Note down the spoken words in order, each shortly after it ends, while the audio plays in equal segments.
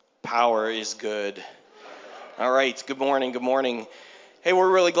power is good. All right, good morning, good morning. Hey,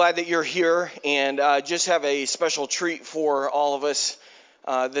 we're really glad that you're here, and just have a special treat for all of us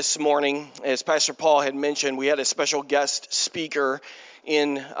this morning. As Pastor Paul had mentioned, we had a special guest speaker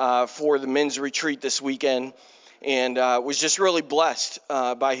in for the men's retreat this weekend, and was just really blessed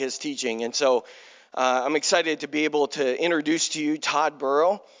by his teaching. And so I'm excited to be able to introduce to you Todd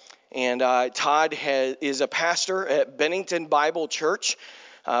Burrow. And Todd is a pastor at Bennington Bible Church,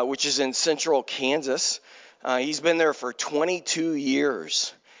 which is in central Kansas. He's been there for 22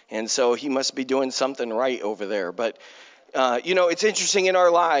 years, and so he must be doing something right over there. But, it's interesting in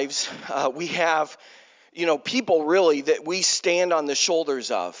our lives, we have, people really that we stand on the shoulders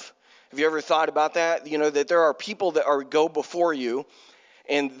of. Have you ever thought about that? That there are people that go before you,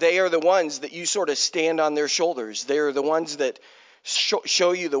 and they are the ones that you sort of stand on their shoulders. They are the ones that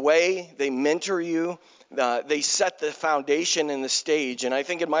show you the way, they mentor you, they set the foundation and the stage. And I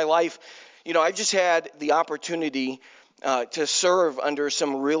think in my life, I've just had the opportunity to serve under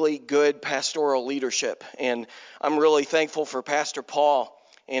some really good pastoral leadership. And I'm really thankful for Pastor Paul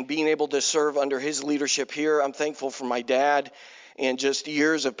and being able to serve under his leadership here. I'm thankful for my dad and just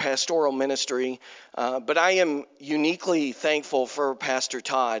years of pastoral ministry. But I am uniquely thankful for Pastor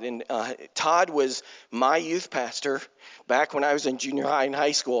Todd. And Todd was my youth pastor back when I was in junior high and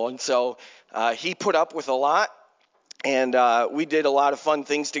high school. And so he put up with a lot. And we did a lot of fun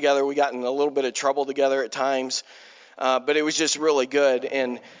things together. We got in a little bit of trouble together at times. But it was just really good.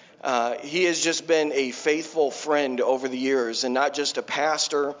 And he has just been a faithful friend over the years. And not just a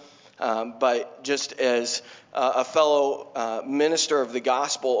pastor, but just as a fellow minister of the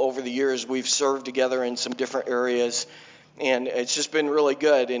gospel over the years. We've served together in some different areas. And it's just been really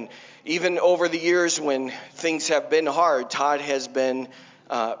good. And even over the years when things have been hard, Todd has been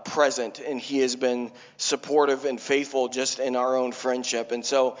present, and he has been supportive and faithful just in our own friendship. And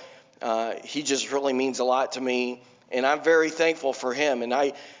so he just really means a lot to me, and I'm very thankful for him. And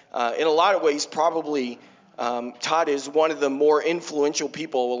I, in a lot of ways, probably Todd is one of the more influential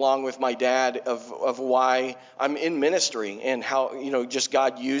people, along with my dad, of why I'm in ministry and how, just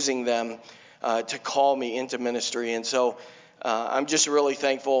God using them to call me into ministry. And so I'm just really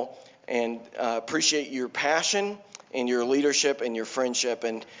thankful and appreciate your passion and your leadership and your friendship,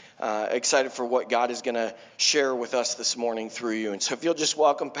 and excited for what God is going to share with us this morning through you. And so if you'll just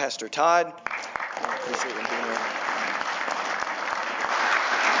welcome Pastor Todd. I appreciate him being here.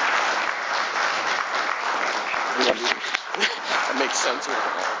 That makes sense.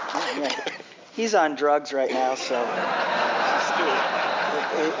 He's on drugs right now, so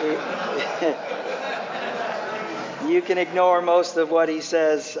you can ignore most of what he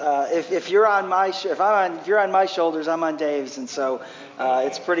says. If you're on my shoulders, I'm on Dave's, and so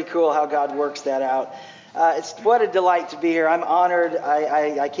it's pretty cool how God works that out. It's what a delight to be here. I'm honored.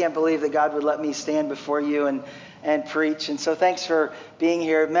 I can't believe that God would let me stand before you and preach. And so thanks for being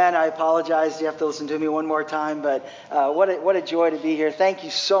here. Men, I apologize. You have to listen to me one more time, but what a joy to be here. Thank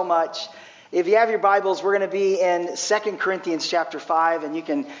you so much. If you have your Bibles, we're going to be in 2 Corinthians chapter 5, and you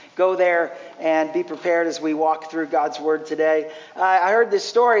can go there and be prepared as we walk through God's Word today. I heard this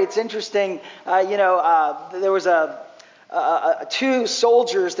story. It's interesting. There was two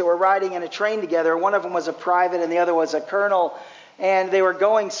soldiers that were riding in a train together. One of them was a private and the other was a colonel. And they were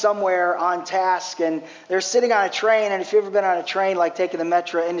going somewhere on task, and they're sitting on a train. And if you've ever been on a train, like taking the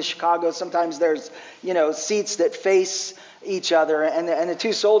metro into Chicago, sometimes there's, seats that face each other. And the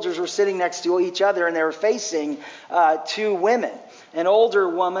two soldiers were sitting next to each other, and they were facing two women, an older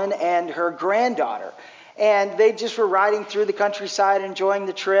woman and her granddaughter. And they just were riding through the countryside, enjoying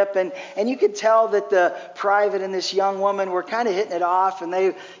the trip. And you could tell that the private and this young woman were kind of hitting it off. And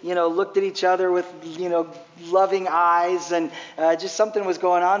they, looked at each other with, loving eyes. And just something was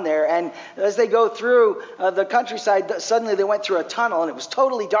going on there. And as they go through the countryside, suddenly they went through a tunnel, and it was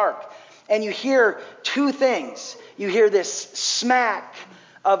totally dark. And you hear two things. You hear this smack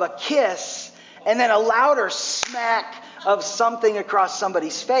of a kiss, and then a louder smack of something across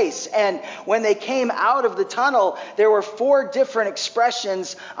somebody's face. And when they came out of the tunnel, there were 4 different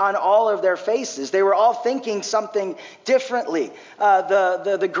expressions on all of their faces. They were all thinking something differently.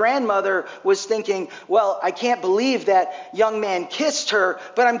 The grandmother was thinking, well, I can't believe that young man kissed her,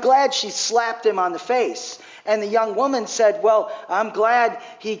 but I'm glad she slapped him on the face. And the young woman said, well, I'm glad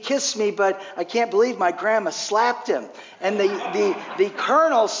he kissed me, but I can't believe my grandma slapped him. And the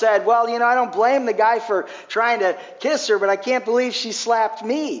colonel said, well, I don't blame the guy for trying to kiss her, but I can't believe she slapped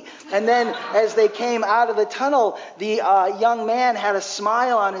me. And then as they came out of the tunnel, the young man had a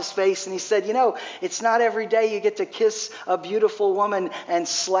smile on his face, and he said, it's not every day you get to kiss a beautiful woman and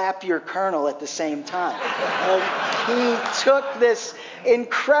slap your colonel at the same time. And he took this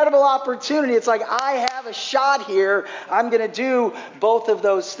incredible opportunity. It's like, I have a shot here. I'm going to do both of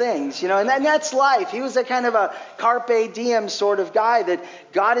those things, and that's life. He was a kind of a carpe diem sort of guy that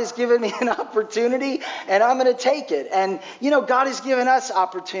God has given me an opportunity and I'm going to take it. And, God has given us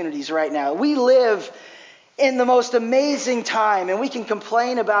opportunities right now. We live in the most amazing time, and we can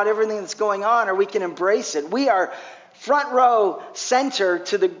complain about everything that's going on, or we can embrace it. We are front row center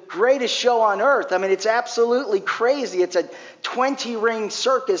to the greatest show on earth. I mean, it's absolutely crazy. It's a 20-ring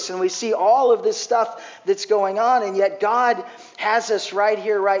circus, and we see all of this stuff that's going on, and yet God has us right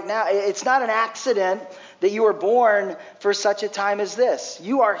here, right now. It's not an accident that you were born for such a time as this.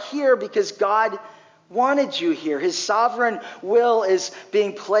 You are here because God wanted you here. His sovereign will is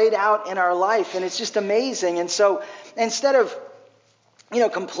being played out in our life, and it's just amazing. And so instead of,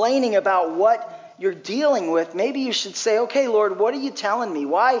 complaining about what you're dealing with, maybe you should say, okay, Lord, what are you telling me?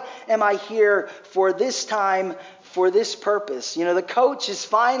 Why am I here for this time, for this purpose? The coach has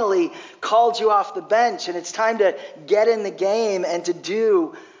finally called you off the bench, and it's time to get in the game and to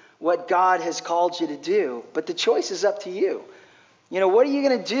do what God has called you to do. But the choice is up to you. What are you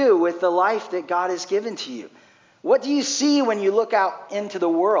going to do with the life that God has given to you? What do you see when you look out into the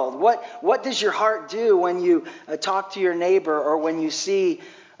world? What does your heart do when you talk to your neighbor, or when you see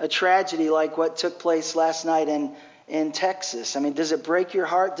a tragedy like what took place last night in Texas? I mean, does it break your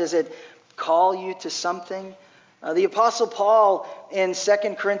heart? Does it call you to something? The Apostle Paul in 2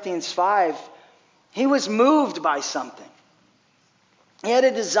 Corinthians 5, he was moved by something. He had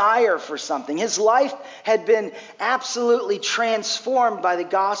a desire for something. His life had been absolutely transformed by the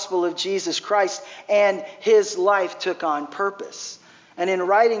gospel of Jesus Christ, and his life took on purpose. And in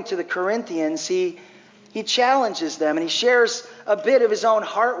writing to the Corinthians, he challenges them, and he shares a bit of his own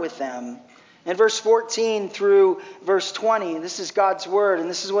heart with them. In verse 14 through verse 20, this is God's word, and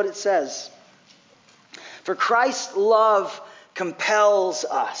this is what it says. For Christ's love compels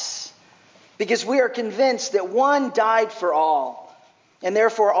us, because we are convinced that one died for all, and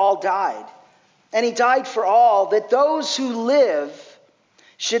therefore all died. And he died for all, that those who live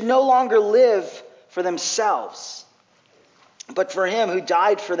should no longer live for themselves, but for him who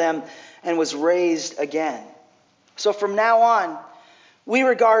died for them and was raised again. So from now on, we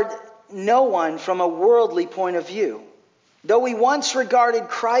regard no one from a worldly point of view. Though we once regarded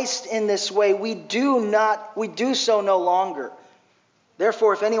Christ in this way, we do so no longer.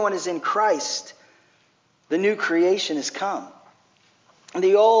 Therefore, if anyone is in Christ, the new creation has come.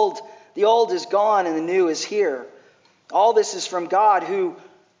 The old is gone and the new is here. All this is from God, who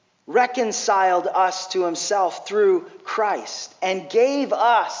reconciled us to himself through Christ and gave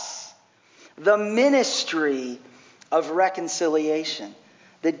us the ministry of reconciliation.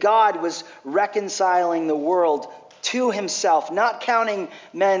 That God was reconciling the world to himself, not counting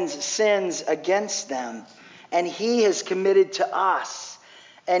men's sins against them. And he has committed to us,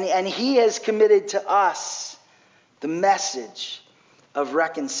 and he has committed to us the message of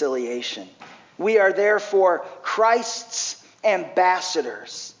reconciliation. We are therefore Christ's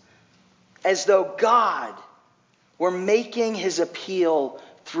ambassadors, as though God were making his appeal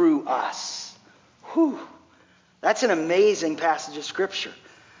through us. Whew. That's an amazing passage of Scripture.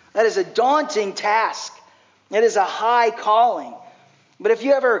 That is a daunting task. It is a high calling. But if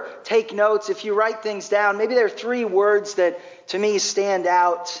you ever take notes, if you write things down, maybe there are 3 words that to me stand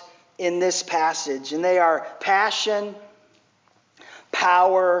out in this passage. And they are passion,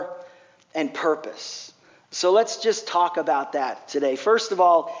 power, and purpose. So let's just talk about that today. First of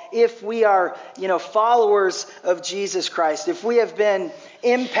all, if we are, followers of Jesus Christ, if we have been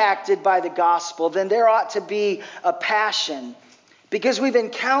impacted by the gospel, then there ought to be a passion, because we've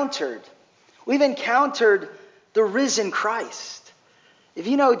encountered the risen Christ. If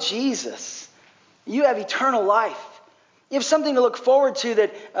you know Jesus, you have eternal life. You have something to look forward to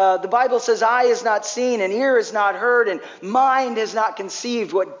that the Bible says eye has not seen and ear has not heard and mind has not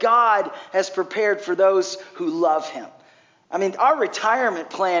conceived what God has prepared for those who love him. I mean, our retirement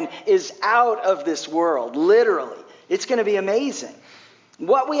plan is out of this world, literally. It's going to be amazing.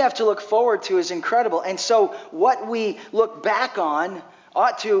 What we have to look forward to is incredible. And so what we look back on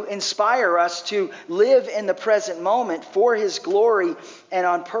ought to inspire us to live in the present moment for his glory and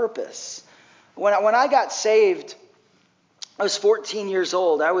on purpose. When I got saved, I was 14 years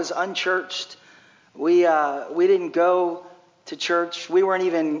old. I was unchurched. We didn't go to church. We weren't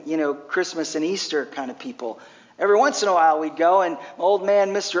even, Christmas and Easter kind of people. Every once in a while we'd go, and old man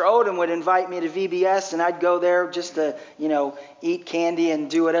Mr. Odom would invite me to VBS, and I'd go there just to, eat candy and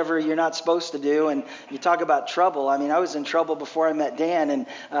do whatever you're not supposed to do. And you talk about trouble. I mean, I was in trouble before I met Dan, and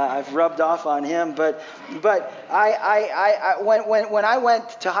I've rubbed off on him. But when I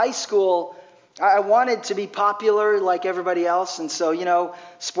went to high school, I wanted to be popular like everybody else. And so,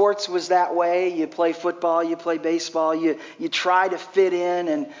 sports was that way. You play football, you play baseball, you try to fit in.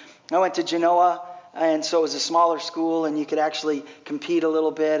 And I went to Genoa. And so it was a smaller school, and you could actually compete a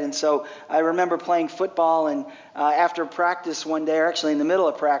little bit. And so I remember playing football, and after practice one day, or actually in the middle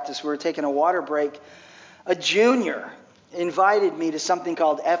of practice, we were taking a water break. A junior invited me to something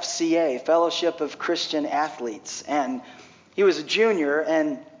called FCA, Fellowship of Christian Athletes. And he was a junior,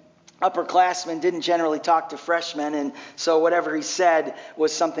 and upperclassmen didn't generally talk to freshmen. And so whatever he said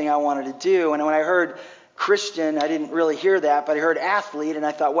was something I wanted to do. And when I heard Christian, I didn't really hear that, but I heard athlete, and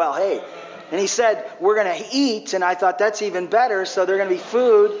I thought, well, hey. And he said, we're going to eat, and I thought that's even better. So there's going to be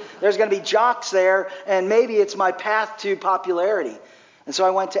food, there's going to be jocks there, and maybe it's my path to popularity. And so I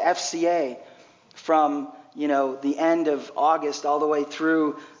went to FCA from, the end of August all the way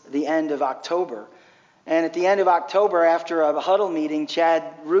through the end of October. And at the end of October, after a huddle meeting, Chad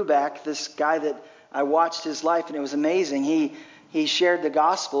Ruback, this guy that I watched his life, and it was amazing, he shared the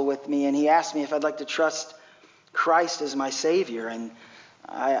gospel with me, and he asked me if I'd like to trust Christ as my Savior. And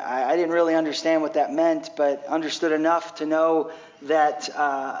I didn't really understand what that meant, but understood enough to know that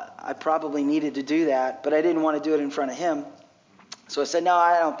I probably needed to do that, but I didn't want to do it in front of him. So I said, no,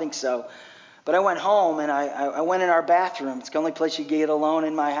 I don't think so. But I went home, and I went in our bathroom. It's the only place you get alone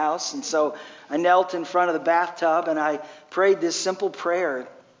in my house. And so I knelt in front of the bathtub, and I prayed this simple prayer.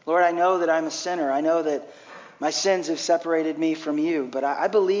 Lord, I know that I'm a sinner. I know that my sins have separated me from you, but I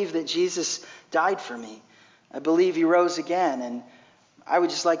believe that Jesus died for me. I believe he rose again, and I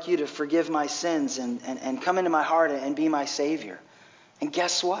would just like you to forgive my sins and come into my heart and be my Savior. And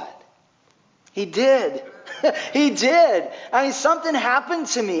guess what? He did. He did. I mean, something happened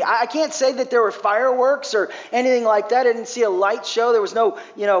to me. I can't say that there were fireworks or anything like that. I didn't see a light show. There was no,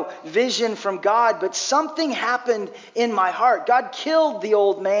 vision from God. But something happened in my heart. God killed the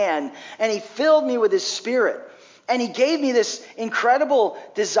old man, and he filled me with his Spirit. And he gave me this incredible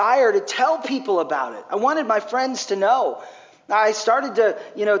desire to tell people about it. I wanted my friends to know. I started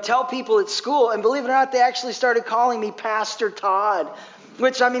to, tell people at school, and believe it or not, they actually started calling me Pastor Todd,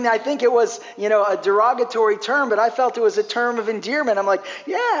 which, I think it was, a derogatory term, but I felt it was a term of endearment. I'm like,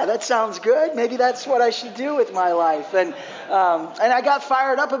 yeah, that sounds good. Maybe that's what I should do with my life. And I got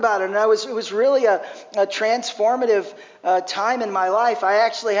fired up about it, and it was really a transformative time in my life. I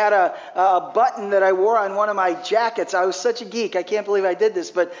actually had a button that I wore on one of my jackets. I was such a geek. I can't believe I did this,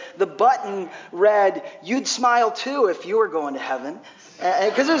 but the button read, "You'd smile too if you were going to heaven."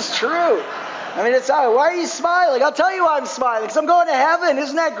 Because it was true. It's why are you smiling? I'll tell you why I'm smiling. Because I'm going to heaven.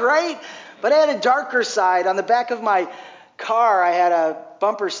 Isn't that great? But I had a darker side. On the back of my car, I had a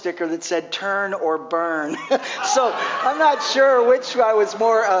bumper sticker that said "Turn or Burn." So I'm not sure which I was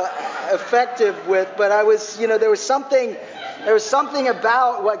more effective with, but I was, there was something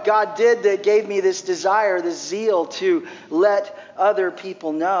about what God did that gave me this desire, this zeal to let other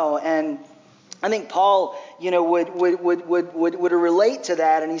people know. And I think Paul, would relate to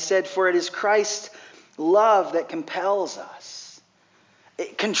that, and he said, "For it is Christ's love that compels us.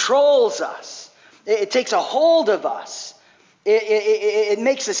 It controls us. It takes a hold of us. It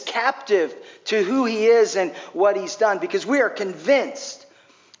makes us captive to who he is and what he's done, because we are convinced.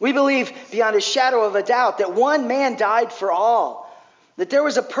 We believe beyond a shadow of a doubt that one man died for all. That there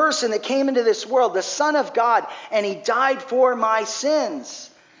was a person that came into this world, the Son of God, and he died for my sins."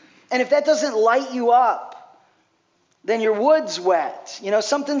 And if that doesn't light you up, then your wood's wet.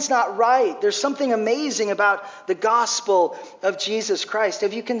 Something's not right. There's something amazing about the gospel of Jesus Christ.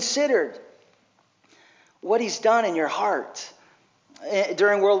 Have you considered what he's done in your heart?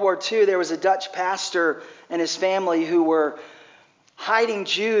 During World War II, there was a Dutch pastor and his family who were hiding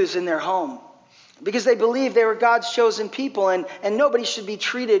Jews in their home because they believed they were God's chosen people, and nobody should be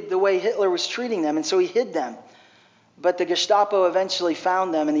treated the way Hitler was treating them. And so he hid them. But the Gestapo eventually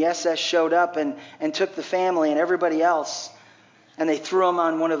found them, and the SS showed up and took the family and everybody else, and they threw them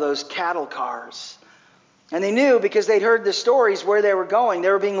on one of those cattle cars. And they knew, because they'd heard the stories, where they were going. They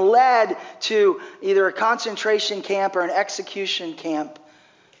were being led to either a concentration camp or an execution camp.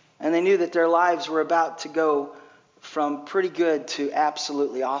 And they knew that their lives were about to go from pretty good to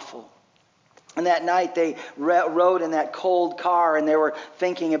absolutely awful. And that night they rode in that cold car, and they were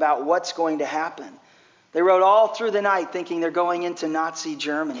thinking about what's going to happen. They rode all through the night thinking they're going into Nazi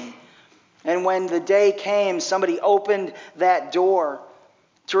Germany. And when the day came, somebody opened that door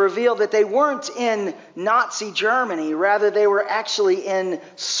to reveal that they weren't in Nazi Germany. Rather, they were actually in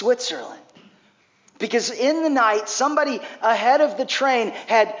Switzerland. Because in the night, somebody ahead of the train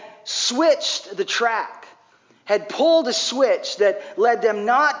had switched the track, had pulled a switch that led them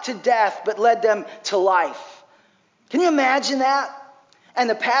not to death, but led them to life. Can you imagine that? And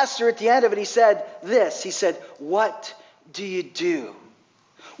the pastor at the end of it, he said this. He said, "What do you do?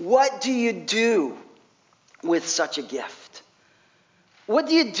 What do you do with such a gift? What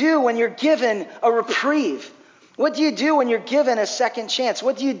do you do when you're given a reprieve? What do you do when you're given a second chance?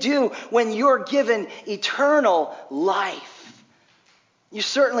 What do you do when you're given eternal life? You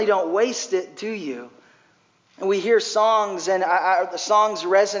certainly don't waste it, do you?" And we hear songs, and the songs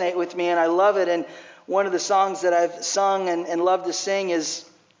resonate with me, and I love it. And one of the songs that I've sung and love to sing is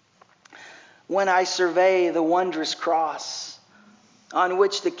 "When I Survey the Wondrous Cross, on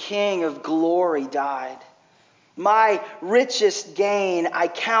which the King of Glory died. My richest gain I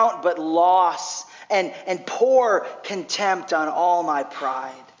count but loss, and pour contempt on all my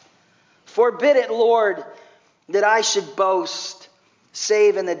pride. Forbid it, Lord, that I should boast,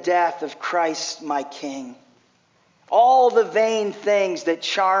 save in the death of Christ my King. All the vain things that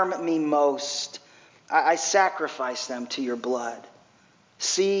charm me most, I sacrifice them to your blood.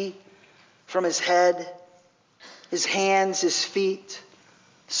 See, from his head, his hands, his feet,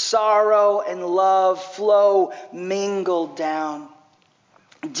 sorrow and love flow mingled down.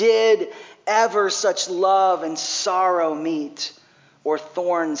 Did ever such love and sorrow meet, or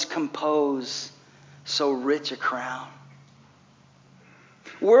thorns compose so rich a crown?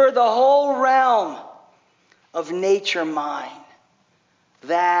 Were the whole realm of nature mine,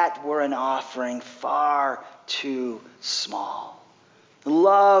 that were an offering far too small.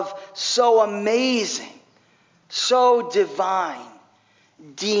 Love so amazing, so divine,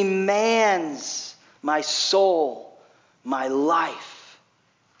 demands my soul, my life,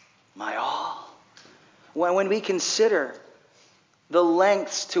 my all." When we consider the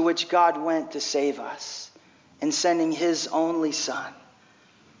lengths to which God went to save us in sending his only Son,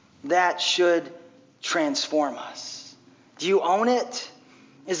 that should transform us. Do you own it?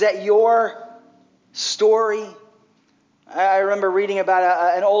 Is that your story? I remember reading about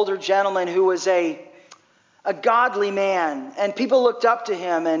an older gentleman who was a godly man, and people looked up to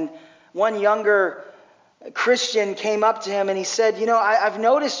him, and one younger Christian came up to him and he said, I've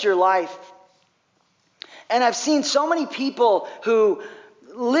noticed your life, and I've seen so many people who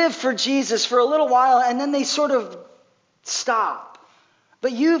live for Jesus for a little while and then they sort of stop.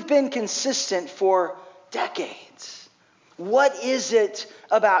 But you've been consistent for decades. What is it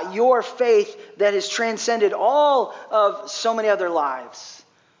about your faith that has transcended all of so many other lives?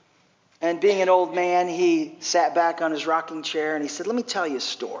 And being an old man, he sat back on his rocking chair and he said, "Let me tell you a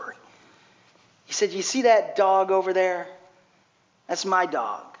story." He said, "You see that dog over there? That's my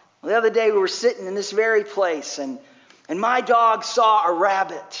dog. The other day we were sitting in this very place and my dog saw a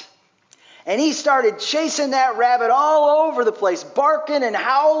rabbit. And he started chasing that rabbit all over the place, barking and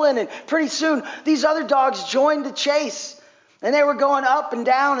howling. And pretty soon these other dogs joined the chase. And they were going up and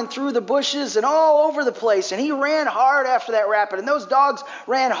down and through the bushes and all over the place. And he ran hard after that rabbit. And those dogs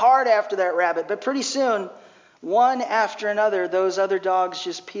ran hard after that rabbit. But pretty soon, one after another, those other dogs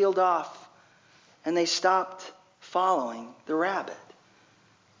just peeled off. And they stopped following the rabbit."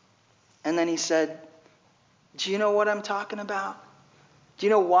 And then he said, "Do you know what I'm talking about? Do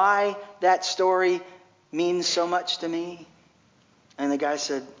you know why that story means so much to me?" And the guy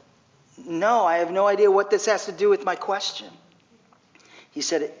said, "No, I have no idea what this has to do with my question." He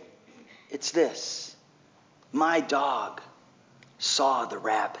said, "It's this. My dog saw the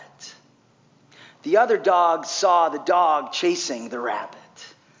rabbit. The other dog saw the dog chasing the rabbit.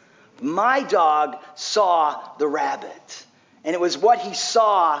 My dog saw the rabbit. And it was what he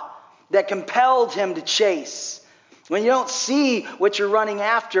saw that compelled him to chase. When you don't see what you're running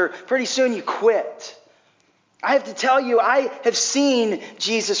after, pretty soon you quit." I have to tell you, I have seen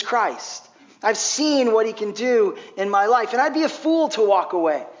Jesus Christ. I've seen what he can do in my life. And I'd be a fool to walk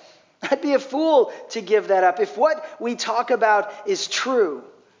away. I'd be a fool to give that up. If what we talk about is true,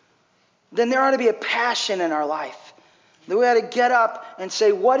 then there ought to be a passion in our life. That we ought to get up and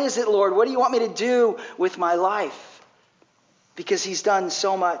say, "What is it, Lord? What do you want me to do with my life?" Because he's done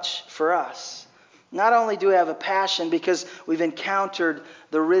so much for us. Not only do we have a passion because we've encountered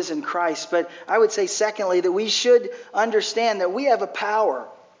the risen Christ, but I would say secondly that we should understand that we have a power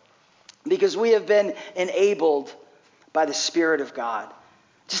because we have been enabled by the Spirit of God.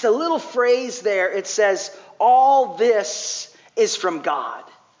 Just a little phrase there, it says, "All this is from God."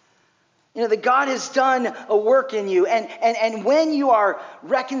 That God has done a work in you. And when you are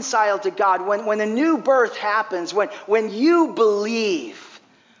reconciled to God, when the new birth happens, when you believe,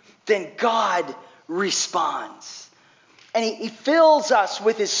 then God responds. And he fills us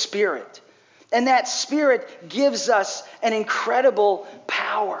with his Spirit. And that Spirit gives us an incredible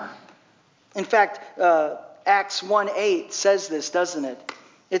power. In fact, Acts 1:8 says this, doesn't it?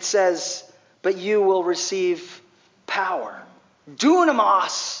 It says, but you will receive power.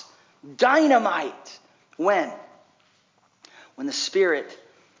 Dunamis, dynamite. When? When the Spirit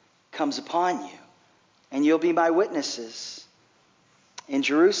comes upon you. And you'll be my witnesses in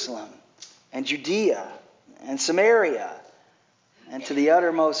Jerusalem and Judea and Samaria and to the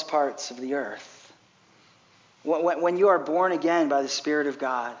uttermost parts of the earth. When you are born again by the Spirit of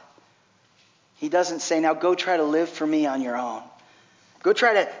God, he doesn't say, now go try to live for me on your own. Go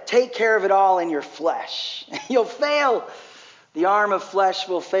try to take care of it all in your flesh. You'll fail. The arm of flesh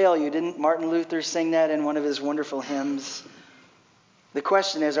will fail you. Didn't Martin Luther sing that in one of his wonderful hymns? The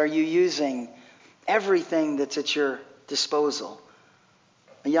question is, are you using everything that's at your disposal?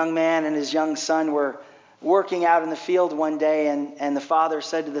 A young man and his young son were working out in the field one day, and the father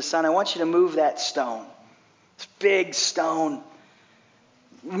said to the son, I want you to move that stone. It's a big stone.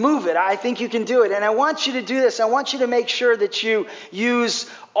 Move it. I think you can do it. And I want you to do this. I want you to make sure that you use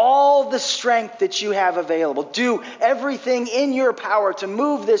all the strength that you have available. Do everything in your power to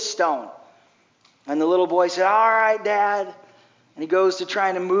move this stone. And the little boy said, all right, Dad. And he goes to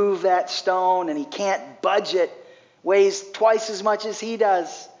trying to move that stone, and he can't budge it. Weighs twice as much as he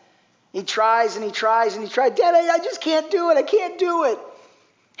does. He tries and he tries and he tries. Dad, I just can't do it. I can't do it.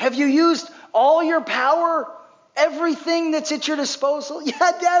 Have you used all your power? Everything that's at your disposal? Yeah,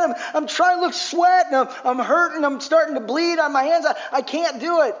 Dad, I'm trying to look sweat, and I'm hurting. I'm starting to bleed on my hands. I can't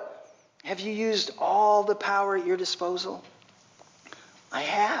do it. Have you used all the power at your disposal? I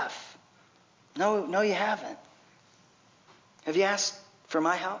have. No, you haven't. Have you asked for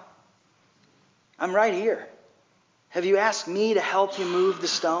my help? I'm right here. Have you asked me to help you move the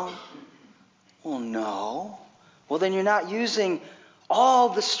stone? Well, no. Well, then you're not using all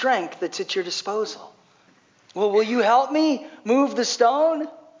the strength that's at your disposal. Well, will you help me move the stone?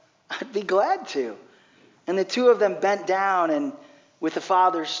 I'd be glad to. And the two of them bent down, and with the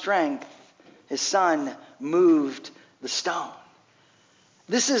father's strength, his son moved the stone.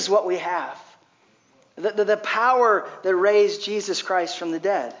 This is what we have. The power that raised Jesus Christ from the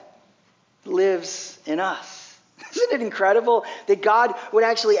dead lives in us. Isn't it incredible that God would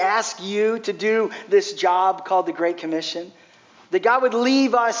actually ask you to do this job called the Great Commission? That God would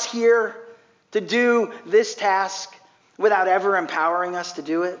leave us here to do this task without ever empowering us to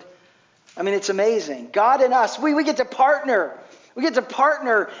do it? I mean, it's amazing. God and us, we get to partner. We get to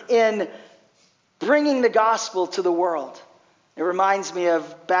partner in bringing the gospel to the world. It reminds me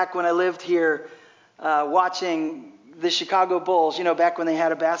of back when I lived here watching the Chicago Bulls, back when they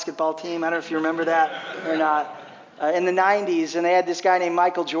had a basketball team. I don't know if you remember that or not. In the 90s, and they had this guy named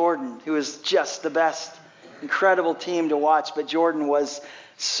Michael Jordan, who was just the best, incredible team to watch. But Jordan was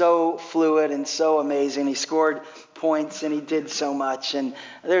so fluid and so amazing. He scored points and he did so much. And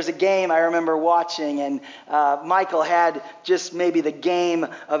there's a game I remember watching, and Michael had just maybe the game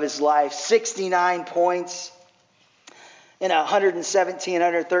of his life. 69 points in a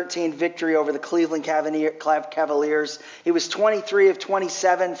 117-113 victory over the Cleveland Cavaliers. He was 23 of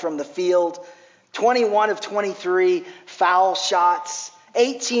 27 from the field, 21 of 23 foul shots,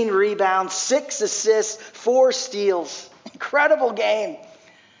 18 rebounds, 6 assists, 4 steals. Incredible game.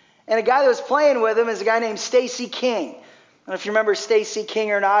 And a guy that was playing with him is a guy named Stacey King. I don't know if you remember Stacey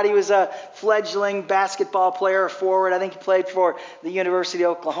King or not. He was a fledgling basketball player, forward. I think he played for the University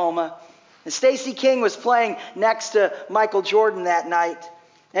of Oklahoma. And Stacey King was playing next to Michael Jordan that night.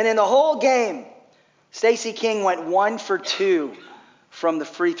 And in the whole game, Stacey King went 1 for 2 from the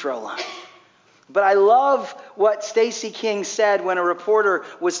free throw line. But I love what Stacey King said when a reporter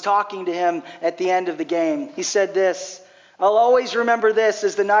was talking to him at the end of the game. He said this, I'll always remember this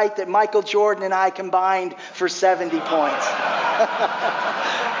as the night that Michael Jordan and I combined for 70 points.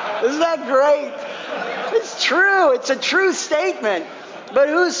 Isn't that great? It's true. It's a true statement. But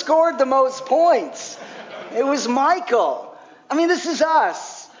who scored the most points? It was Michael. I mean, this is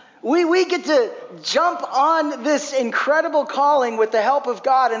us. We get to jump on this incredible calling with the help of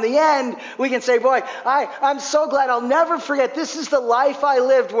God. In the end, we can say, boy, I'm so glad. I'll never forget. This is the life I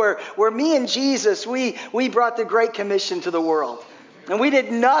lived where me and Jesus, we brought the Great Commission to the world. And we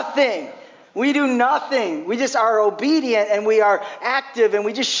did nothing. We do nothing. We just are obedient and we are active and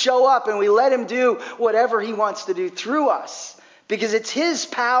we just show up and we let him do whatever he wants to do through us. Because it's his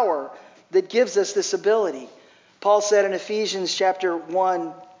power that gives us this ability. Paul said in Ephesians chapter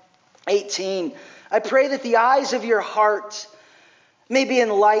 1, 18. I pray that the eyes of your heart may be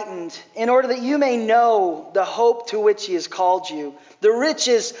enlightened, in order that you may know the hope to which he has called you, the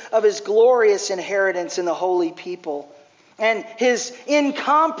riches of his glorious inheritance in the holy people, and his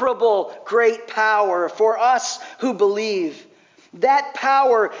incomparable great power for us who believe. That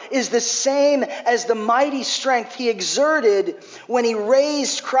power is the same as the mighty strength he exerted when he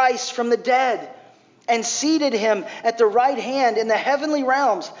raised Christ from the dead and seated him at the right hand in the heavenly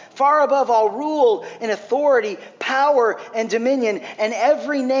realms, far above all rule and authority, power and dominion, and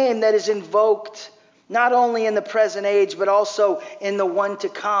every name that is invoked, not only in the present age, but also in the one to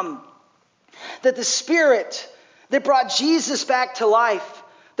come. That the Spirit that brought Jesus back to life,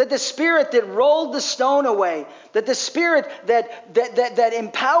 that the Spirit that rolled the stone away, that the Spirit that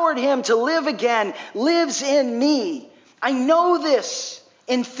empowered him to live again lives in me. I know this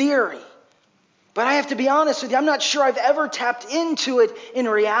in theory, but I have to be honest with you, I'm not sure I've ever tapped into it in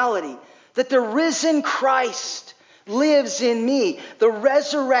reality. That the risen Christ lives in me. The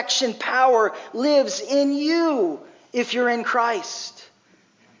resurrection power lives in you if you're in Christ.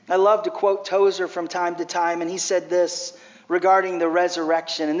 I love to quote Tozer from time to time, and he said this regarding the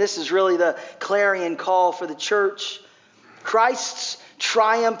resurrection, and this is really the clarion call for the church. Christ's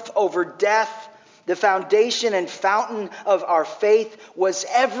triumph over death, the foundation and fountain of our faith, was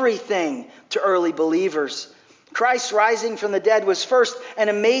everything to early believers. Christ rising from the dead was first an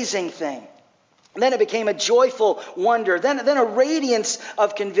amazing thing. Then it became a joyful wonder. Then a radiance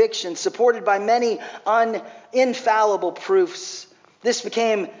of conviction supported by many infallible proofs. This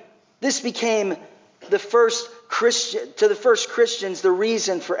became the first Christians the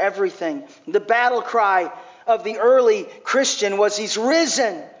reason for everything. The battle cry of the early Christian was, he's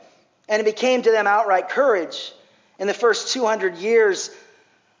risen. And it became to them outright courage. In the first 200 years,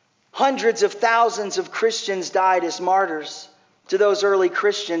 hundreds of thousands of Christians died as martyrs. To those early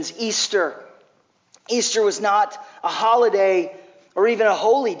Christians, Easter was not a holiday or even a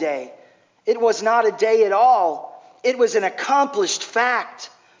holy day. It was not a day at all. It was an accomplished fact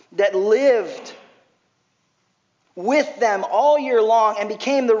that lived with them all year long and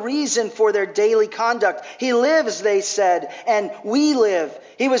became the reason for their daily conduct. He lives, they said, and we live.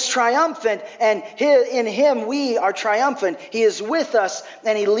 He was triumphant, and in him we are triumphant. He is with us,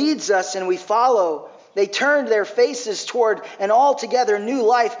 and he leads us, and we follow. They turned their faces toward an altogether new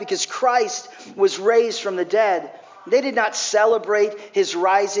life because Christ was raised from the dead. They did not celebrate his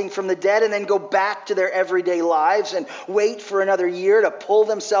rising from the dead and then go back to their everyday lives and wait for another year to pull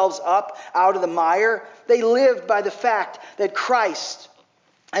themselves up out of the mire. They lived by the fact that Christ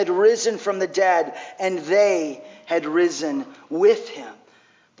had risen from the dead and they had risen with him.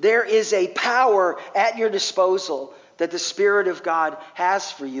 There is a power at your disposal that the Spirit of God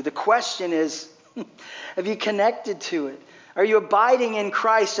has for you. The question is, have you connected to it? Are you abiding in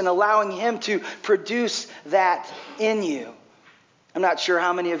Christ and allowing him to produce that in you? I'm not sure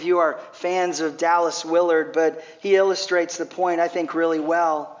how many of you are fans of Dallas Willard, but he illustrates the point, I think, really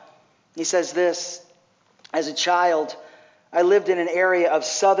well. He says this: as a child, I lived in an area of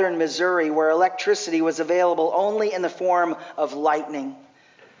southern Missouri where electricity was available only in the form of lightning.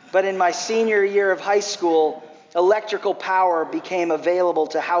 But in my senior year of high school, electrical power became available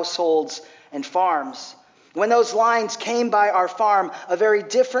to households and farms. When those lines came by our farm, a very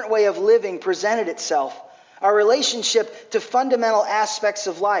different way of living presented itself. Our relationship to fundamental aspects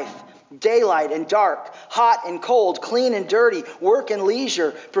of life, daylight and dark, hot and cold, clean and dirty, work and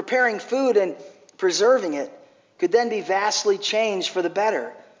leisure, preparing food and preserving it, could then be vastly changed for the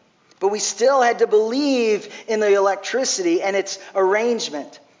better. But we still had to believe in the electricity and its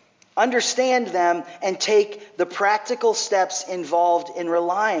arrangement, understand them, and take the practical steps involved in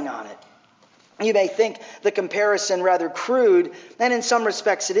relying on it. You may think the comparison rather crude, and in some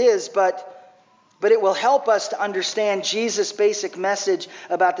respects it is, but it will help us to understand Jesus' basic message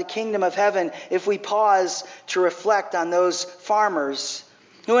about the kingdom of heaven if we pause to reflect on those farmers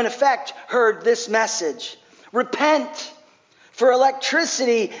who in effect heard this message: repent, for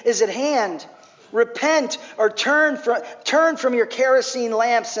electricity is at hand. Repent, or turn from your kerosene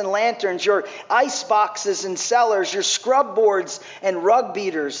lamps and lanterns, your ice boxes and cellars, your scrub boards and rug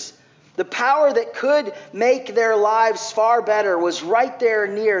beaters. The power that could make their lives far better was right there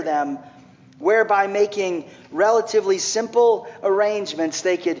near them, whereby making relatively simple arrangements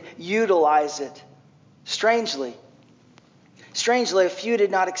they could utilize it. Strangely, a few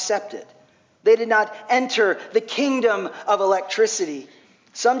did not accept it. They did not enter the kingdom of electricity.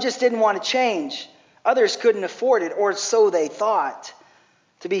 Some just didn't want to change. Others couldn't afford it, or so they thought.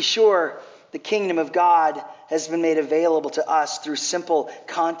 To be sure, the kingdom of God has been made available to us through simple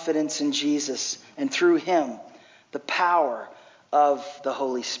confidence in Jesus, and through him, the power of the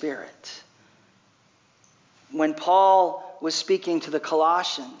Holy Spirit. When Paul was speaking to the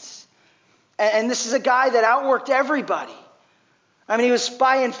Colossians, and this is a guy that outworked everybody. I mean, he was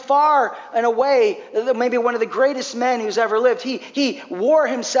by and far and away maybe one of the greatest men who's ever lived. He wore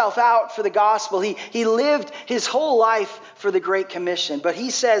himself out for the gospel. He lived his whole life for the Great Commission. But he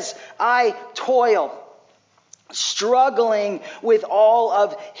says, I toil, struggling with all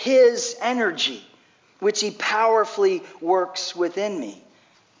of his energy, which he powerfully works within me.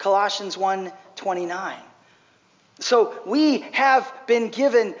 Colossians 1:29. So we have been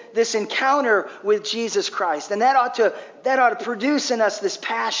given this encounter with Jesus Christ, and that ought to produce in us this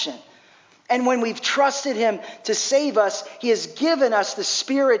passion. And when we've trusted him to save us, he has given us the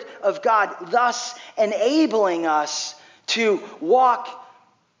Spirit of God, thus enabling us to walk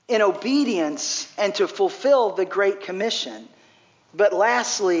in obedience and to fulfill the Great Commission. But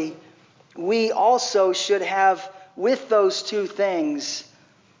lastly, we also should have with those two things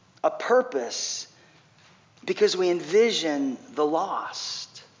a purpose, because we envision the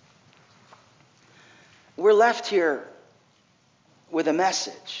lost. We're left here with a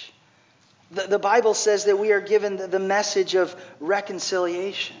message. The Bible says that we are given the message of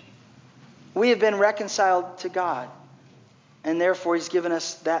reconciliation. We have been reconciled to God, and therefore he's given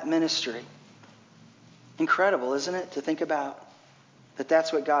us that ministry. Incredible, isn't it, to think about that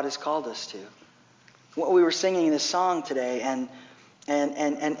that's what God has called us to. What we were singing this song today, and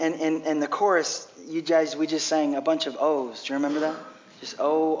the chorus, you guys, we just sang a bunch of O's. Do you remember that? Just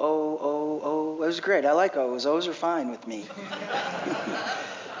oh, oh, oh, oh. It was great. I like O's. O's are fine with me.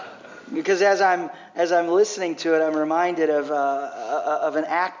 Because as I'm listening to it, I'm reminded of an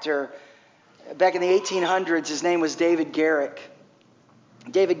actor back in the 1800s. His name was David Garrick.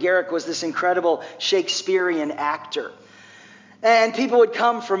 David Garrick was this incredible Shakespearean actor. And people would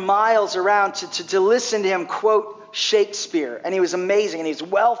come from miles around to listen to him quote Shakespeare. And he was amazing, and he's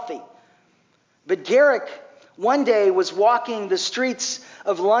wealthy. But Garrick one day was walking the streets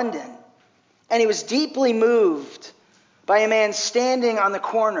of London, and he was deeply moved by a man standing on the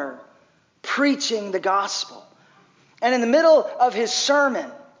corner preaching the gospel. And in the middle of his sermon,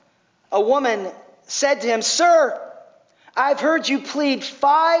 a woman said to him, "Sir, I've heard you plead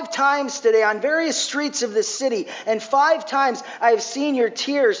 5 times today on various streets of this city, and 5 times I have seen your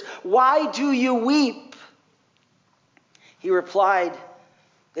tears. Why do you weep?" He replied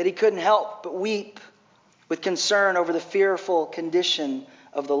that he couldn't help but weep with concern over the fearful condition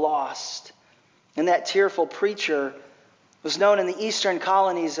of the lost. And that tearful preacher was known in the eastern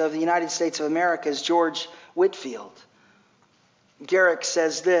colonies of the United States of America as George Whitefield. Garrick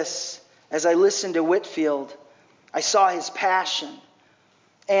says this, "As I listened to Whitefield, I saw his passion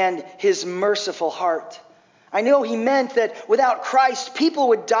and his merciful heart. I know he meant that without Christ, people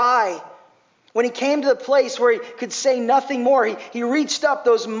would die. When he came to the place where he could say nothing more, he reached up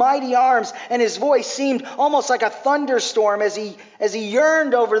those mighty arms, and his voice seemed almost like a thunderstorm as he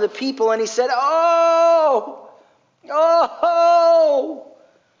yearned over the people, and he said, 'Oh! Oh!'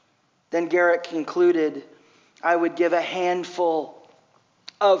 Then Garrick concluded, 'I would give a handful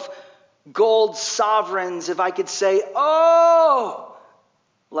of gold sovereigns if I could say, oh,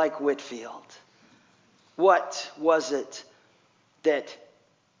 like Whitefield.'" What was it that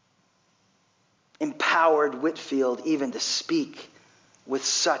empowered Whitefield even to speak with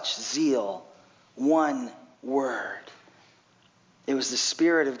such zeal one word? It was the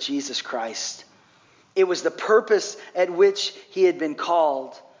Spirit of Jesus Christ. It was the purpose at which he had been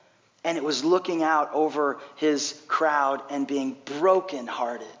called. And it was looking out over his crowd and being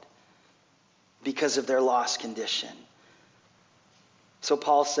brokenhearted because of their lost condition. So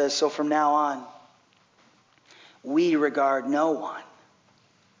Paul says, so from now on, we regard no one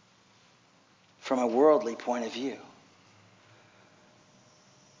from a worldly point of view.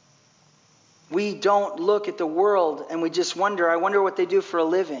 We don't look at the world and we just wonder, I wonder what they do for a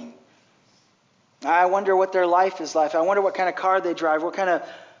living. I wonder what their life is like. I wonder what kind of car they drive, what kind of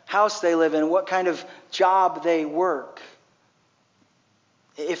house they live in, what kind of job they work.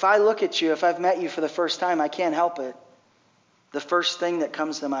 If I look at you, if I've met you for the first time, I can't help it. The first thing that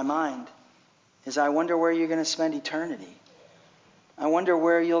comes to my mind is I wonder where you're going to spend eternity. I wonder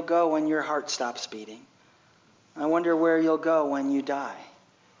where you'll go when your heart stops beating. I wonder where you'll go when you die.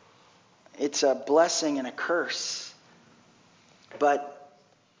 It's a blessing and a curse. But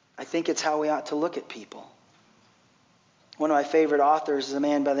I think it's how we ought to look at people. One of my favorite authors is a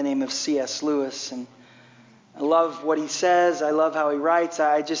man by the name of C.S. Lewis. And I love what he says. I love how he writes.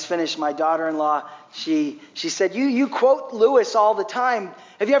 I just finished my daughter-in-law. She said, you quote Lewis all the time.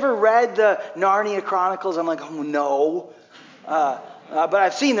 Have you ever read the Narnia Chronicles? I'm like, oh, no. But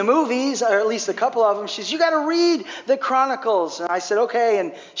I've seen the movies, or at least a couple of them. She says, you got to read the Chronicles. And I said, okay.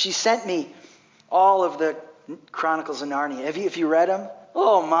 And she sent me all of the Chronicles of Narnia. Have you read them?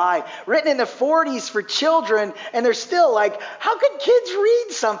 Oh my. Written in the 40s for children. And they're still like, how could kids read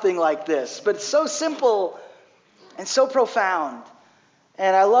something like this? But it's so simple and so profound.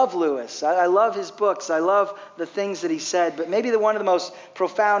 And I love Lewis. I love his books. I love the things that he said. But maybe one of the most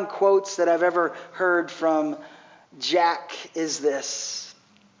profound quotes that I've ever heard from Jack is this: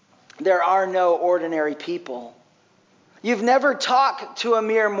 there are no ordinary people. You've never talked to a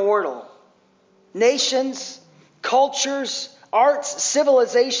mere mortal. Nations, cultures, arts,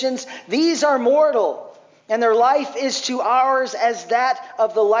 civilizations, these are mortal, and their life is to ours as that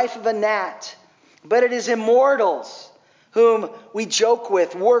of the life of a gnat. But it is immortals whom we joke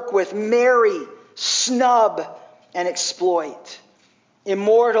with, work with, marry, snub, and exploit.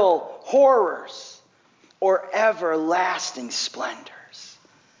 Immortal horrors or everlasting splendors.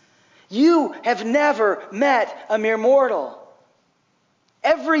 You have never met a mere mortal.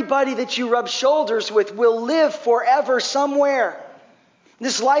 Everybody that you rub shoulders with will live forever somewhere.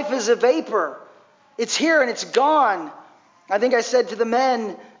 This life is a vapor. It's here and it's gone. I think I said to the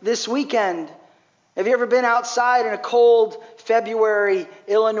men this weekend, have you ever been outside in a cold February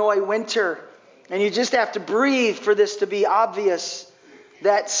Illinois winter and you just have to breathe for this to be obvious?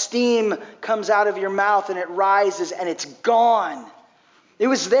 That steam comes out of your mouth and it rises and it's gone. It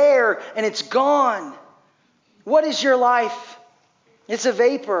was there and it's gone. What is your life? It's a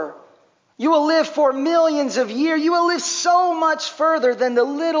vapor. You will live for millions of years. You will live so much further than the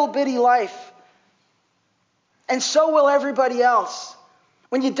little bitty life. And so will everybody else.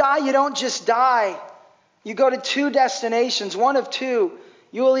 When you die, you don't just die. You go to two destinations, one of two.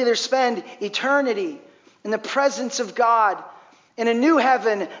 You will either spend eternity in the presence of God, in a new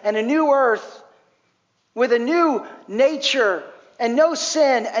heaven and a new earth, with a new nature, and no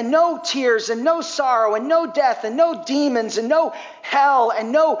sin, and no tears, and no sorrow, and no death, and no demons, and no hell,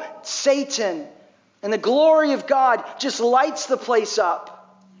 and no Satan. And the glory of God just lights the place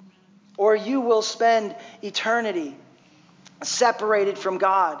up. Or you will spend eternity separated from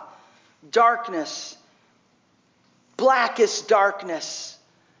God. Darkness, blackest darkness,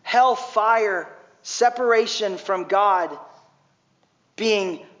 hellfire, separation from God,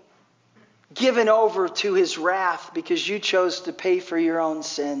 being given over to his wrath because you chose to pay for your own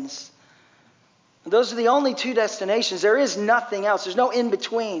sins. Those are the only two destinations. There is nothing else. There's no in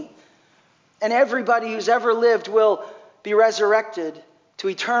between. And everybody who's ever lived will be resurrected to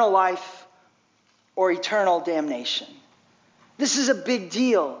eternal life or eternal damnation. This is a big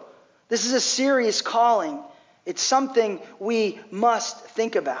deal. This is a serious calling. It's something we must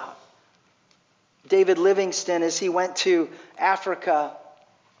think about. David Livingstone, as he went to Africa,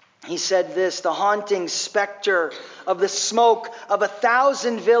 he said this: the haunting specter of the smoke of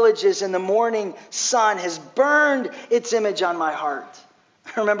 1,000 villages in the morning sun has burned its image on my heart.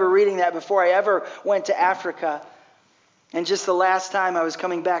 I remember reading that before I ever went to Africa. And just the last time I was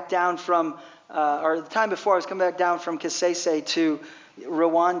coming back down from, or the time before I was coming back down from Kasese to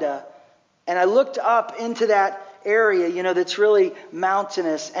Rwanda. And I looked up into that area, that's really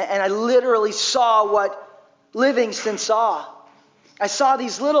mountainous. And I literally saw what Livingstone saw. I saw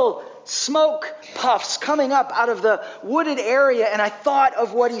these little smoke puffs coming up out of the wooded area, and I thought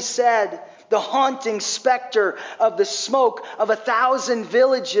of what he said. The haunting specter of the smoke of 1,000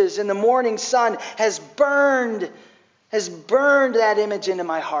 villages in the morning sun has burned that image into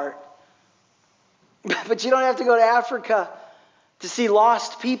my heart. But you don't have to go to Africa to see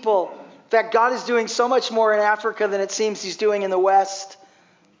lost people. In fact, God is doing so much more in Africa than it seems he's doing in the West.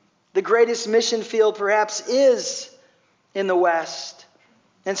 The greatest mission field perhaps is in the West.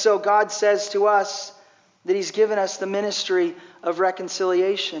 And so God says to us that he's given us the ministry of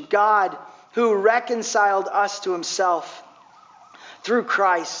reconciliation. God, who reconciled us to himself through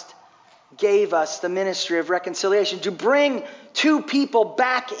Christ, gave us the ministry of reconciliation to bring two people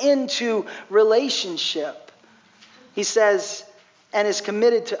back into relationship. He says, and is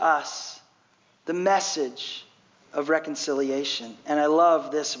committed to us the message of reconciliation. And I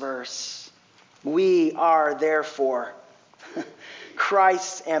love this verse. We are therefore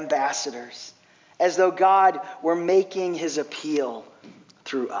Christ's ambassadors, as though God were making his appeal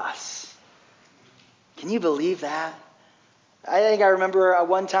through us. Can you believe that? I think I remember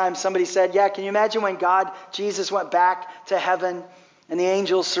one time somebody said, can you imagine when Jesus went back to heaven and the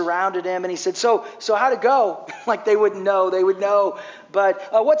angels surrounded him and he said, so how'd it go? Like they wouldn't know, they would know. But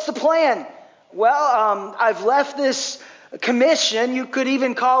what's the plan? Well, I've left this commission, you could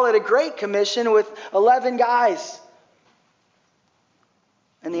even call it a great commission, with 11 guys.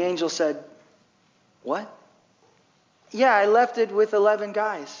 And the angel said, what? Yeah, I left it with 11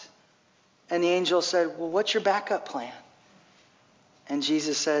 guys. And the angel said, well, what's your backup plan? And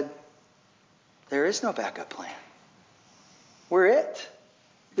Jesus said, there is no backup plan. We're it.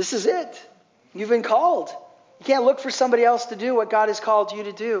 This is it. You've been called. You can't look for somebody else to do what God has called you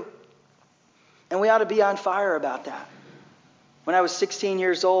to do. And we ought to be on fire about that. When I was 16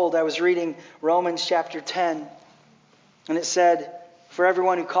 years old, I was reading Romans chapter 10. And it said, for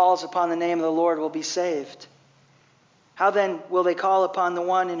everyone who calls upon the name of the Lord will be saved. How then will they call upon the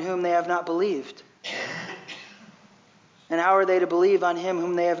one in whom they have not believed? And how are they to believe on him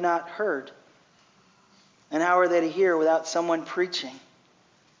whom they have not heard? And how are they to hear without someone preaching?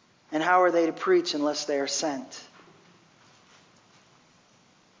 And how are they to preach unless they are sent?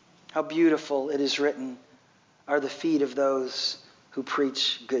 How beautiful it is written are the feet of those who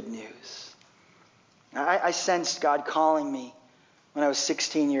preach good news. I sensed God calling me when I was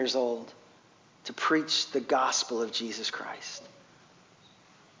 16 years old to preach the gospel of Jesus Christ.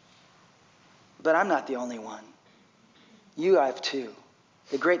 But I'm not the only one. You have too.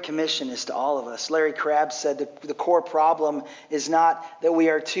 The Great Commission is to all of us. Larry Crabb said that the core problem is not that we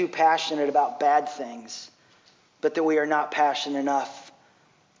are too passionate about bad things, but that we are not passionate enough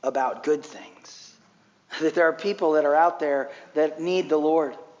about good things. That there are people that are out there that need the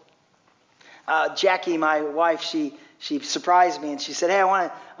Lord. Jackie, my wife, she surprised me and she said, hey, I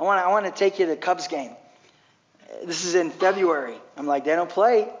want to take you to the Cubs game. This is in February. I'm like, they don't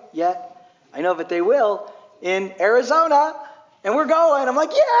play yet. I know, but they will in Arizona. And we're going. I'm like,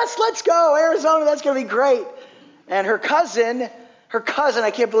 yes, let's go. Arizona, that's going to be great. And her cousin,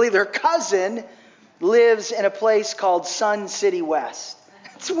 I can't believe it, her cousin lives in a place called Sun City West.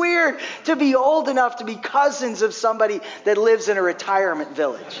 It's weird to be old enough to be cousins of somebody that lives in a retirement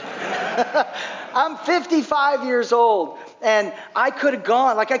village. I'm 55 years old, and I could have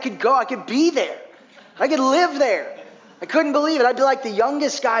gone. Like, I could go. I could be there. I could live there. I couldn't believe it. I'd be like the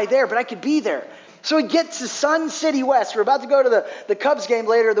youngest guy there, but I could be there. So we get to Sun City West. We're about to go to the Cubs game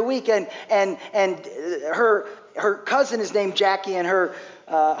later in the week, and her cousin is named Jackie, and her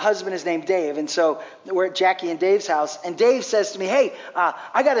husband is named Dave. And so we're at Jackie and Dave's house, and Dave says to me, hey,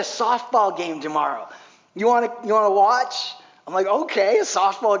 I got a softball game tomorrow. You want to watch? I'm like, okay, a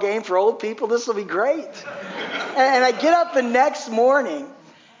softball game for old people. This will be great. And I get up the next morning,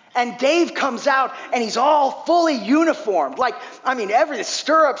 and Dave comes out, and he's all fully uniformed. Like, I mean, everything,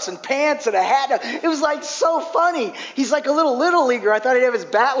 stirrups and pants and a hat. It was like so funny. He's like a little leaguer. I thought he'd have his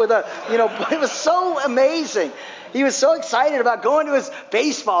bat with it was so amazing. He was so excited about going to his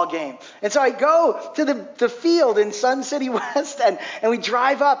baseball game. And so I go to the field in Sun City West, and we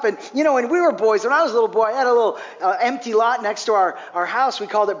drive up. And, when we were boys, when I was a little boy, I had a little empty lot next to our house. We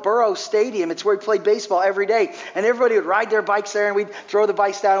called it Burrow Stadium. It's where we played baseball every day. And everybody would ride their bikes there, and we'd throw the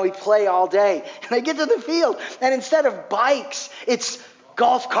bikes down, and we'd play all day. And I get to the field, and instead of bikes, it's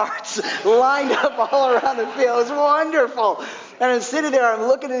golf carts lined up all around the field. It was wonderful. And I'm sitting there, I'm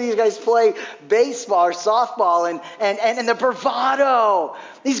looking at these guys play baseball or softball, and the bravado.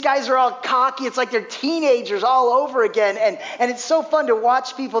 These guys are all cocky. It's like they're teenagers all over again. And it's so fun to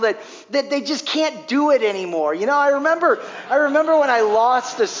watch people that they just can't do it anymore. I remember when I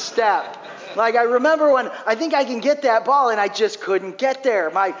lost a step. Like, I remember when I think I can get that ball, and I just couldn't get there.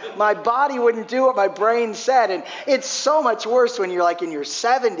 My body wouldn't do what my brain said. And it's so much worse when you're like in your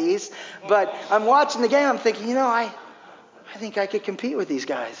 70s. But I'm watching the game, I'm thinking, I think I could compete with these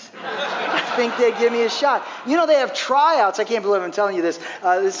guys. I think they'd give me a shot. They have tryouts. I can't believe I'm telling you this.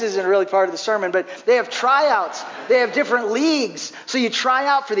 This isn't really part of the sermon, but they have tryouts. They have different leagues. So you try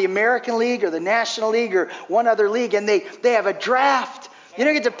out for the American League or the National League or one other league, and they have a draft. You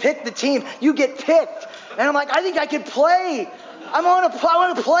don't get to pick the team. You get picked. And I'm like, I think I could play. I want to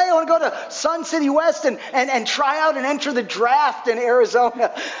play. I want to go to Sun City West and try out and enter the draft in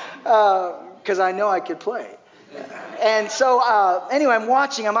Arizona because I know I could play. And so anyway, I'm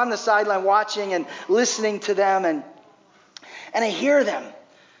watching. I'm on the sideline watching and listening to them. And I hear them.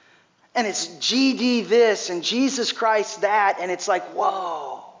 And it's GD this and Jesus Christ that. And it's like,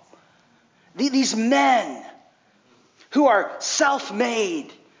 whoa. These men who are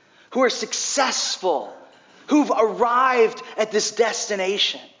self-made, who are successful, who've arrived at this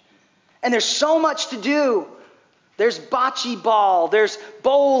destination. And there's so much to do. There's bocce ball, there's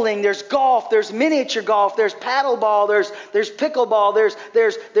bowling, there's golf, there's miniature golf, there's paddle ball, there's pickleball,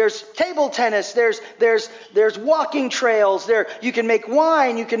 there's table tennis, there's walking trails. There you can make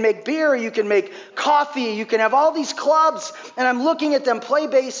wine, you can make beer, you can make coffee, you can have all these clubs. And I'm looking at them play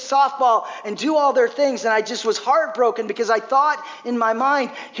base softball and do all their things, and I just was heartbroken because I thought in my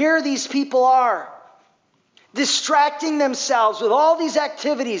mind, here these people are distracting themselves with all these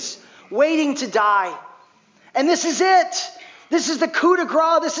activities, waiting to die. And this is it. This is the coup de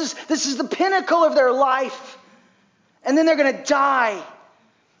grace. This is the pinnacle of their life. And then they're going to die.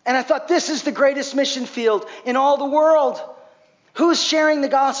 And I thought, this is the greatest mission field in all the world. Who's sharing the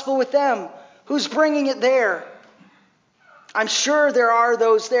gospel with them? Who's bringing it there? I'm sure there are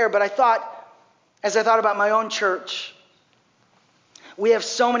those there, but as I thought about my own church, we have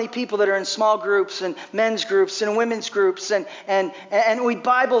so many people that are in small groups and men's groups and women's groups, and we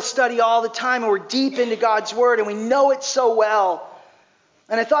Bible study all the time, and we're deep into God's Word, and we know it so well.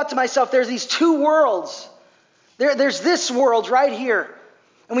 And I thought to myself, there's these two worlds. There's this world right here,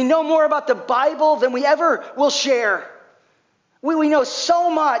 and we know more about the Bible than we ever will share. We know so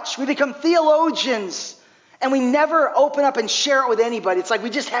much. We become theologians, and we never open up and share it with anybody. It's like we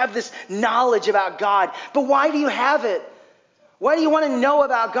just have this knowledge about God. But why do you have it? Why do you want to know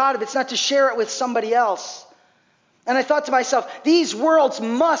about God if it's not to share it with somebody else? And I thought to myself, these worlds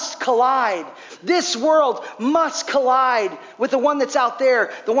must collide. This world must collide with the one that's out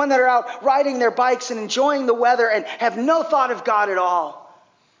there, the one that are out riding their bikes and enjoying the weather and have no thought of God at all.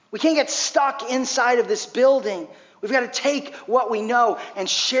 We can't get stuck inside of this building. We've got to take what we know and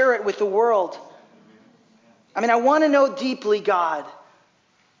share it with the world. I mean, I want to know deeply God.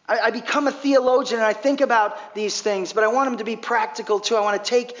 I become a theologian and I think about these things, but I want them to be practical too. I want to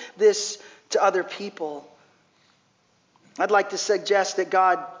take this to other people. I'd like to suggest that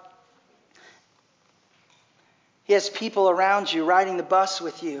God, He has people around you riding the bus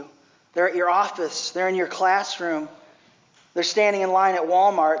with you. They're at your office. They're in your classroom. They're standing in line at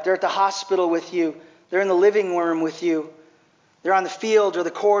Walmart. They're at the hospital with you. They're in the living room with you. They're on the field or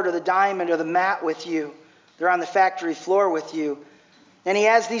the court or the diamond or the mat with you. They're on the factory floor with you. And He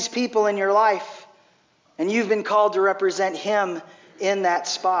has these people in your life, and you've been called to represent Him in that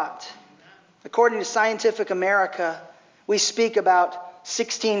spot. According to Scientific America, we speak about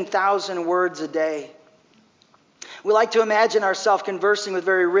 16,000 words a day. We like to imagine ourselves conversing with a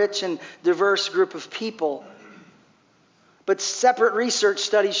very rich and diverse group of people. But separate research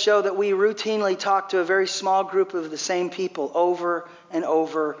studies show that we routinely talk to a very small group of the same people over and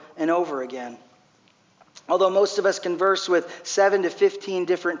over and over again. Although most of us converse with 7 to 15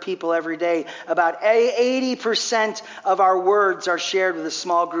 different people every day, about 80% of our words are shared with a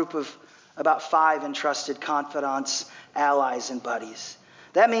small group of about 5 entrusted confidants, allies, and buddies.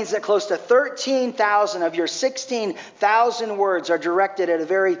 That means that close to 13,000 of your 16,000 words are directed at a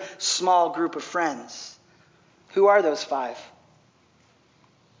very small group of friends. Who are those 5?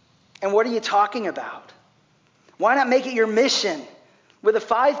 And what are you talking about? Why not make it your mission with the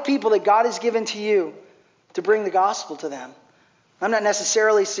 5 people that God has given to you to bring the gospel to them? I'm not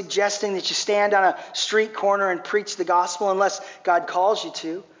necessarily suggesting that you stand on a street corner and preach the gospel unless God calls you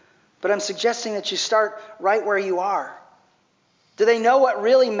to. But I'm suggesting that you start right where you are. Do they know what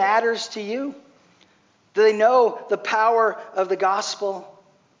really matters to you? Do they know the power of the gospel?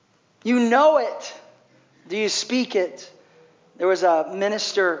 You know it. Do you speak it? There was a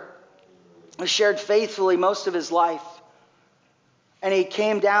minister who shared faithfully most of his life. And he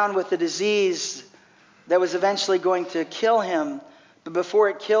came down with a disease that was eventually going to kill him. But before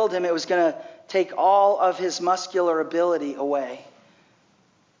it killed him, it was going to take all of his muscular ability away.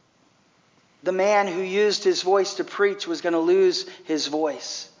 The man who used his voice to preach was going to lose his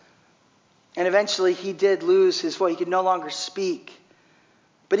voice. And eventually he did lose his voice. He could no longer speak.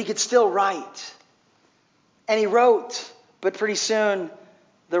 But he could still write. And he wrote, but pretty soon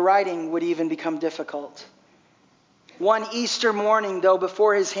the writing would even become difficult. One Easter morning, though,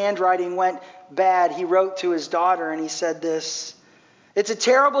 before his handwriting went bad, he wrote to his daughter and he said this: "It's a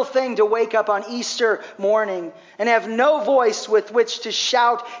terrible thing to wake up on Easter morning and have no voice with which to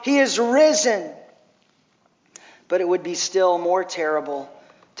shout, 'He is risen.' But it would be still more terrible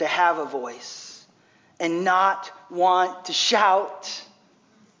to have a voice and not want to shout."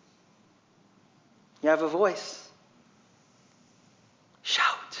 You have a voice.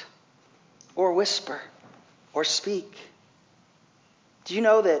 Shout or whisper or speak. Do you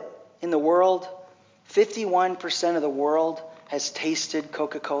know that in the world, 51% of the world has tasted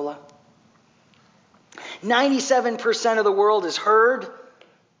Coca-Cola? 97% of the world has heard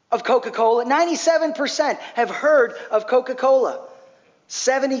of Coca-Cola. 97% have heard of Coca-Cola.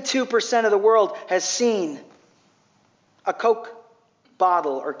 72% of the world has seen a Coke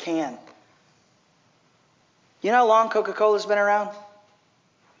bottle or can. You know how long Coca-Cola's been around?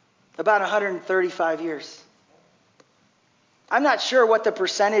 About 135 years. I'm not sure what the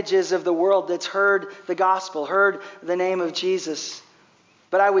percentage is of the world that's heard the gospel, heard the name of Jesus,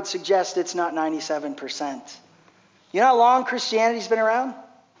 but I would suggest it's not 97%. You know how long Christianity's been around?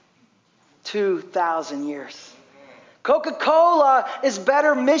 2,000 years. Coca-Cola is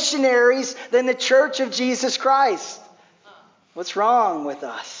better missionaries than the Church of Jesus Christ. What's wrong with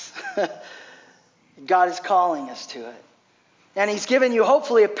us? God is calling us to it. And He's given you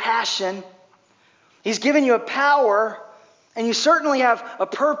hopefully a passion. He's given you a power. And you certainly have a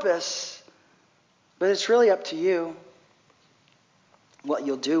purpose. But it's really up to you what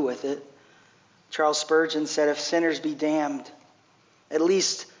you'll do with it. Charles Spurgeon said, if sinners be damned, at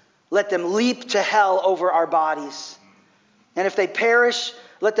least let them leap to hell over our bodies. And if they perish,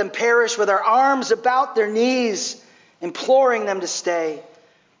 let them perish with our arms about their knees, imploring them to stay.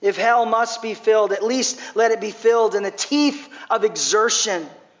 If hell must be filled, at least let it be filled in the teeth of exertion,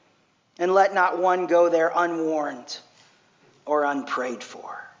 and let not one go there unwarned or unprayed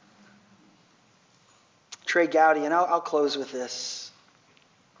for. Trey Gowdy, and I'll close with this.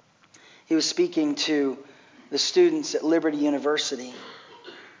 He was speaking to the students at Liberty University,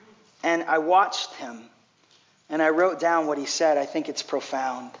 and I watched him, and I wrote down what he said. I think it's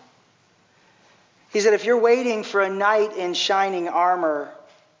profound. He said, if you're waiting for a knight in shining armor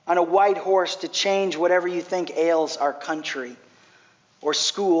on a white horse to change whatever you think ails our country or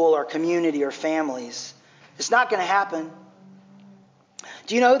school or community or families, it's not going to happen.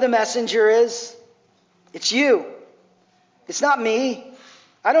 Do you know who the messenger is? It's you. It's not me.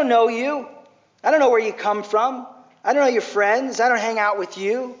 I don't know you. I don't know where you come from. I don't know your friends. I don't hang out with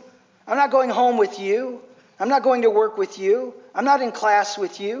you. I'm not going home with you. I'm not going to work with you. I'm not in class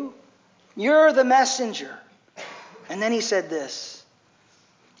with you. You're the messenger. And then he said this.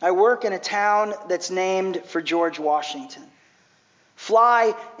 I work in a town that's named for George Washington.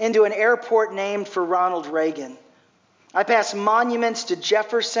 Fly into an airport named for Ronald Reagan. I pass monuments to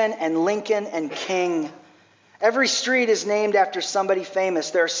Jefferson and Lincoln and King. Every street is named after somebody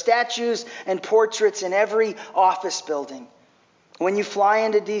famous. There are statues and portraits in every office building. When you fly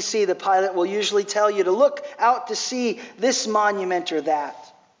into D.C., the pilot will usually tell you to look out to see this monument or that.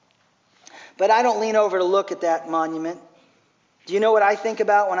 But I don't lean over to look at that monument. Do you know what I think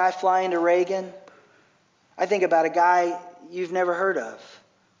about when I fly into Reagan? I think about a guy you've never heard of.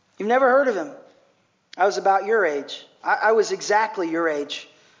 You've never heard of him. I was about your age. I was exactly your age,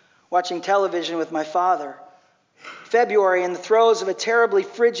 watching television with my father. February, in the throes of a terribly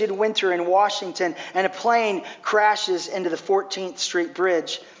frigid winter in Washington, and a plane crashes into the 14th Street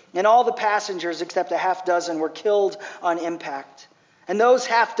Bridge, and all the passengers except a half dozen were killed on impact. And those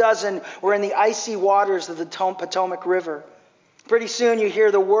half dozen were in the icy waters of the Potomac River. Pretty soon you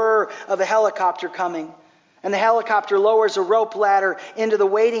hear the whir of a helicopter coming, and the helicopter lowers a rope ladder into the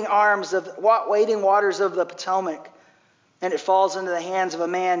waiting waters of the Potomac, and it falls into the hands of a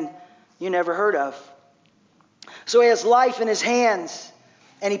man you never heard of. So he has life in his hands,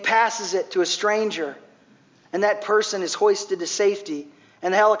 and he passes it to a stranger. And that person is hoisted to safety,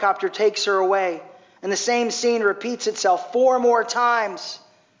 and the helicopter takes her away. And the same scene repeats itself 4 more times.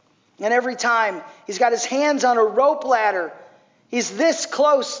 And every time, he's got his hands on a rope ladder. He's this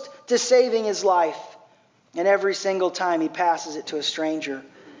close to saving his life. And every single time, he passes it to a stranger.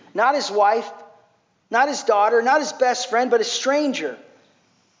 Not his wife, not his daughter, not his best friend, but a stranger.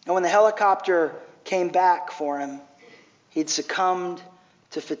 And when the helicopter came back for him, he'd succumbed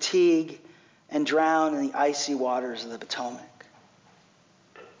to fatigue and drowned in the icy waters of the Potomac.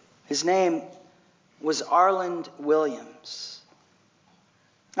 His name was Arland Williams.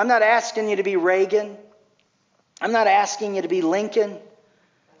 I'm not asking you to be Reagan. I'm not asking you to be Lincoln.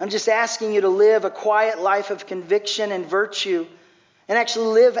 I'm just asking you to live a quiet life of conviction and virtue and actually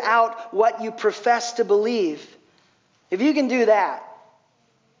live out what you profess to believe. If you can do that,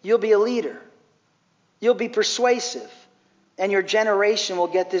 you'll be a leader. You'll be persuasive, and your generation will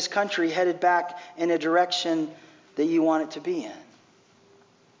get this country headed back in a direction that you want it to be in.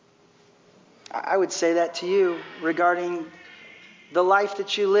 I would say that to you regarding the life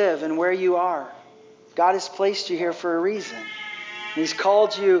that you live and where you are. God has placed you here for a reason. He's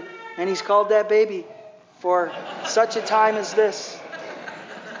called you, and He's called that baby for such a time as this.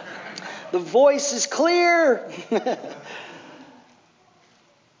 The voice is clear.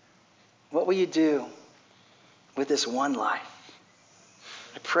 What will you do with this one life?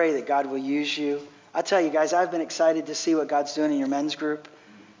 I pray that God will use you. I'll tell you guys, I've been excited to see what God's doing in your men's group.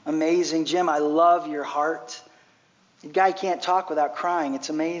 Amazing. Jim, I love your heart. The guy can't talk without crying. It's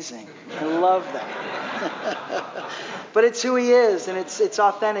amazing. I love that. But it's who he is, and it's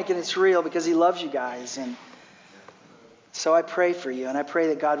authentic and it's real because he loves you guys. And so I pray for you, and I pray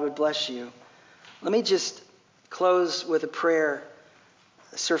that God would bless you. Let me just close with a prayer.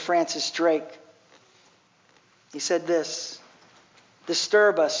 Sir Francis Drake, he said this: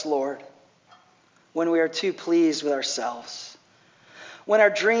 disturb us, Lord, when we are too pleased with ourselves, when our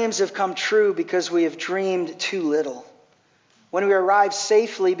dreams have come true because we have dreamed too little, when we arrive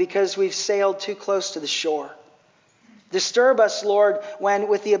safely because we've sailed too close to the shore. Disturb us, Lord, when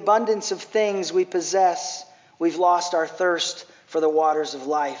with the abundance of things we possess, we've lost our thirst for the waters of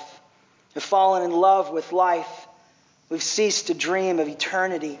life. We've fallen in love with life. We've ceased to dream of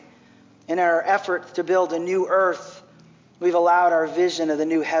eternity. In our effort to build a new earth, we've allowed our vision of the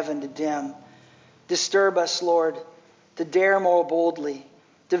new heaven to dim. Disturb us, Lord, to dare more boldly,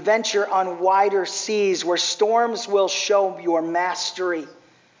 to venture on wider seas where storms will show your mastery,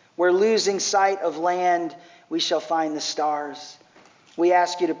 where losing sight of land, we shall find the stars. We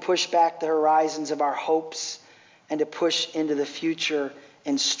ask you to push back the horizons of our hopes and to push into the future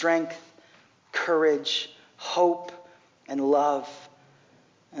in strength, courage, hope, and love.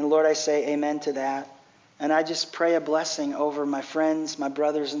 And Lord, I say amen to that. And I just pray a blessing over my friends, my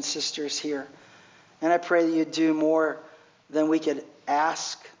brothers and sisters here. And I pray that you do more than we could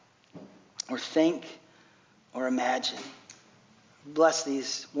ask or think or imagine. Bless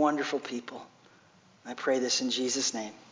these wonderful people. I pray this in Jesus' name.